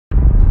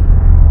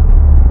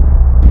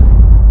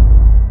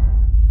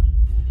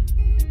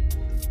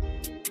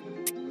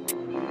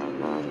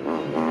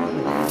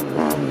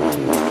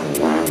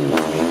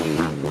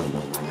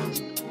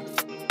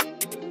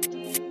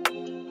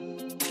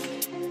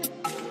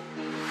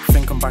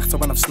thinking back to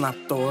when I've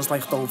snapped doors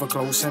like Dover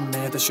Close in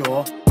Murder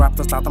Shore. Wrapped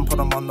his dad and put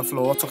him on the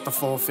floor. Took the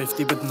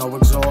 450 with no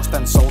exhaust,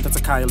 then sold it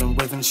to Kyle and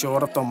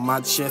Withenshaw. I've done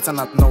mad shit and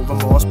had no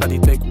remorse.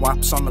 Buried big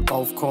whaps on the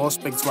golf course.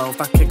 Big 12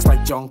 that kicks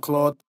like John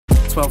Claude.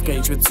 12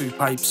 gauge with 2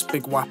 pipes.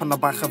 Big whap on the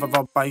back of a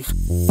rob bike.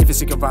 If it's a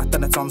cigarette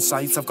then it's on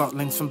sight. I've got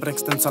links from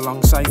Brixton to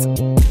Longsight,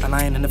 and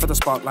I ain't in it for the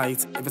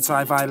spotlight. If it's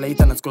high violate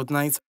then it's good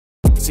night.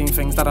 Seen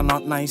things that are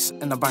not nice.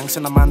 In the banks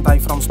in a man die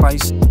from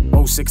spice.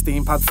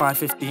 016 pad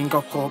 515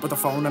 got caught with a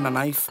phone and a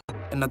knife.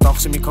 In the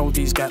docks in me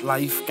Cody's get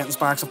life. Getting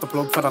sparks off the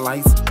plug for a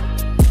light.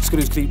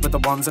 Screws creep with the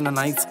ones in the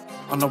night.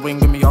 On the wing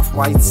with me off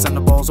whites. Send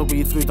the balls of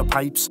weed through the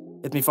pipes.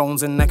 Hit me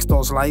phones in next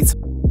door's light.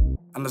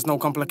 And there's no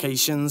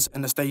complications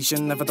in the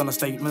station. Never done a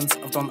statement.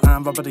 I've done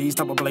armed robberies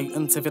that were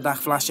blatant. If you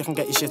act flash you can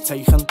get your shit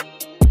taken.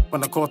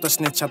 When I caught the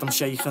snitch had them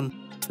shaking.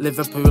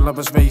 Liverpool I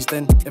was raised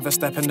in. If I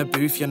step in the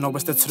booth you know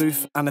it's the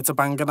truth. And it's a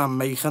banger I'm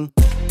making.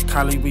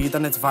 Cali weed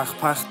and it's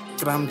vachtpacht.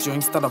 Gram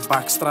joints that are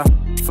backstrap.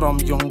 From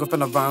young up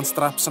in around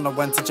straps. And I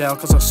went to jail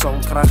cause I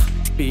sold crack.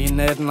 Been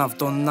there and I've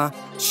done that.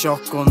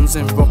 Shotguns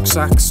in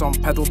rucksacks. On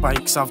pedal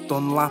bikes I've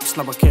done laps.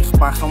 Now I kick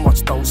back and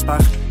watch those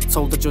stack.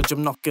 Told the judge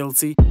I'm not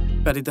guilty.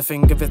 Buried the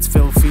finger it's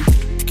filthy.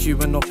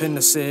 Queuing up in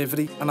the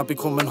savoury. And I'll be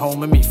coming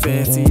home in me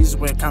 30s.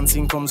 Where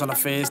canteen comes on a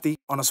Thursday.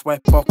 On a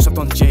sweatbox I've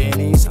done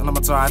journeys. And I'm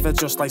a driver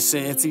just like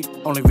 30.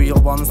 Only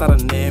real ones that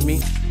are near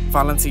me.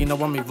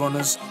 Valentino on me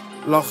runners.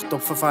 Locked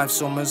up for 5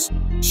 summers.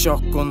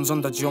 Shotguns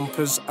under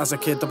jumpers. As a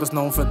kid I was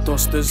known for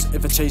dusters.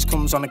 If a chase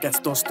comes on it gets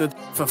dusted.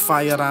 For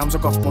firearms I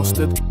got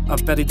busted. I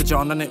buried the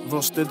John and it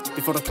rusted.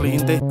 Before I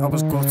cleaned it I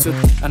was gutted.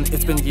 And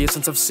it's been years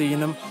since I've seen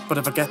him. But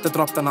if I get the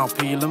drop then I'll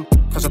peel him.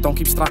 Cause I don't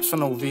keep straps for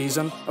no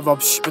reason. I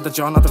robbed with the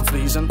John had him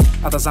freezing.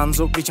 Had his hands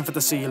up reaching for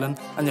the ceiling.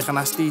 And you can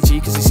ask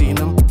DG cause he's seen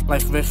him.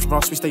 Like Rick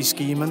Ross we stay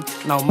scheming.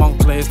 Now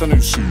Montclair's the new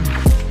scene.